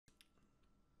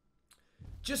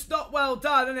Just not well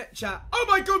done, isn't it, chat? Oh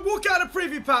my god, walk out a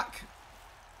preview pack.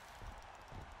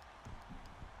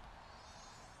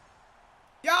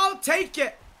 Yeah, I'll take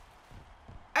it.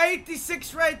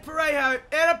 86 raid Parejo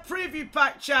in a preview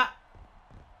pack, chat.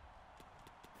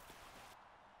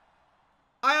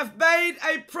 I have made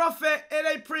a profit in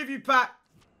a preview pack.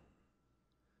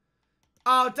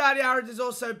 Oh, Danny Aaron is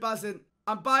also buzzing.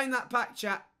 I'm buying that pack,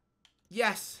 chat.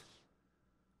 Yes.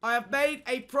 I have made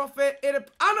a profit in and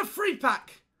a free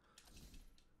pack.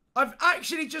 I've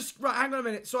actually just... Right, hang on a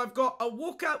minute. So I've got a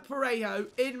walkout Parejo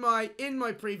in my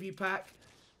preview pack.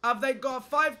 I've then got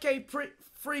a 5k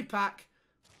free pack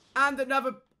and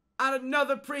another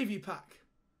preview pack.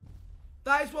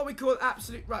 That is what we call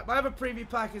absolute... Right, my other preview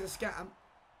pack is a scam.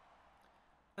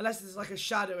 Unless there's like a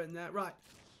shadow in there. Right.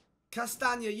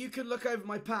 Castagna, you can look over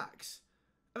my packs.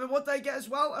 And then what do I get as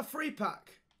well? A free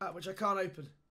pack. Which I can't open.